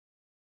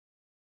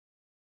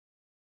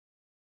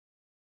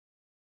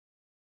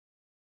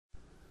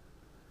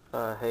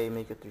Hey,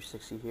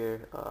 Maker360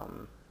 here.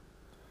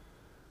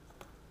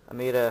 I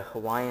made a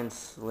Hawaiian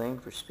Sling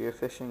for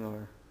spearfishing,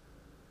 or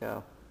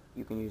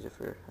you can use it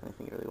for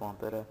anything you really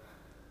want, but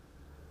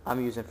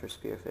I'm using it for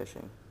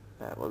spearfishing.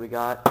 What we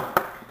got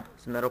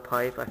is a metal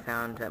pipe I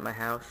found at my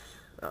house,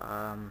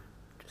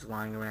 just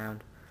lying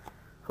around.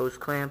 Hose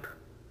clamp,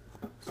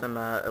 some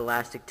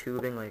elastic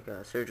tubing, like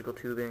surgical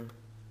tubing.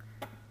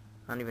 I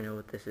don't even know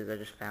what this is. I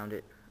just found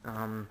it.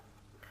 I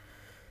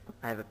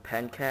have a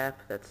pen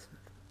cap that's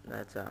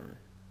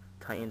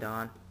tightened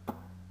on, and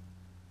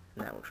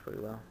that works pretty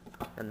well.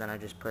 And then I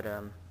just put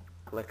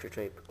electric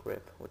tape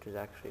grip, which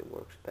actually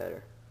works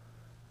better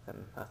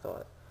than I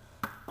thought.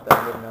 But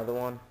I made another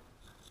one.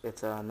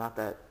 It's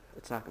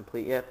not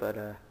complete yet, but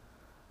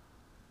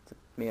it's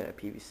made out of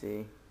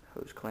PVC,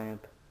 hose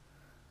clamp,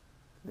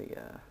 the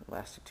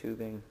elastic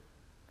tubing,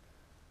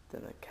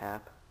 then the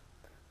cap.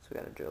 So we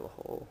gotta drill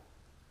a hole.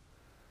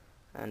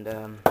 And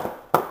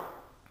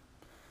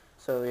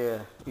so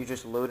yeah, you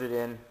just load it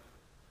in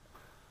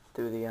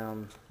through the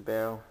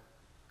barrel,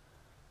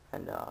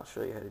 and I'll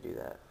show you how to do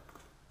that.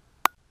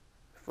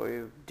 Before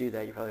you do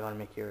that, you probably want to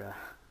make your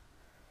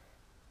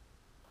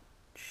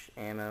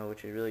ammo,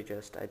 which is really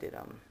just, I did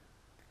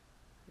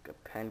like a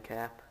pen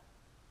cap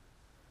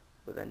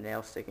with a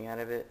nail sticking out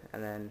of it,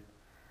 and then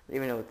I don't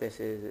even know what this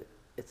is.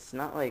 It's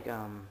not like it's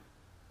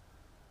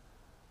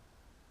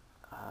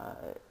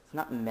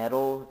not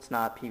metal, it's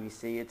not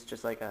PVC, it's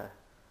just like a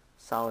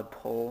solid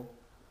pole,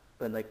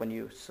 but like when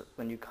you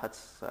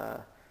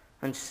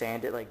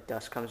sand it, like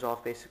dust comes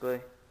off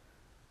basically.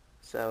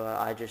 So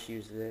I just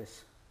use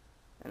this,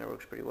 and it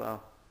works pretty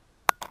well.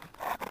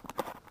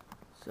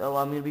 So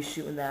I'm gonna be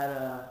shooting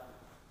that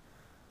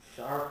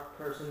shark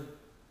person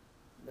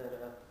that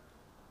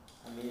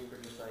I made for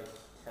just like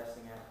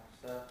testing out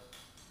stuff.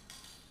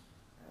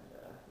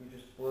 And you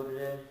just float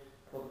it in,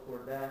 pull the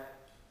cord back,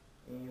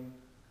 aim,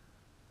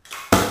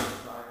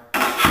 fire,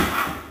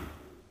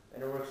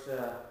 and it works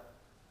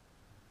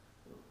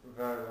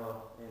very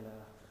well in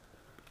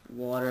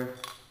water,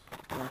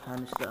 that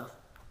kind of stuff.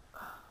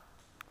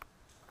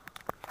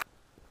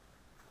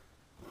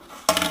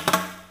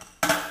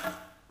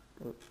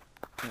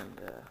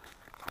 And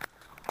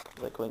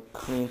like went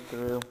clean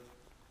through.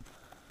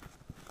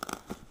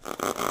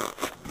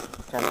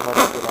 Kind of hard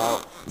to get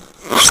out,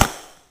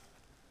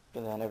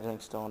 and then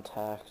everything's still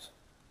intact.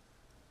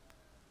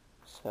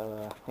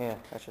 So yeah,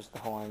 that's just the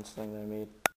Hawaiian Sling that I made.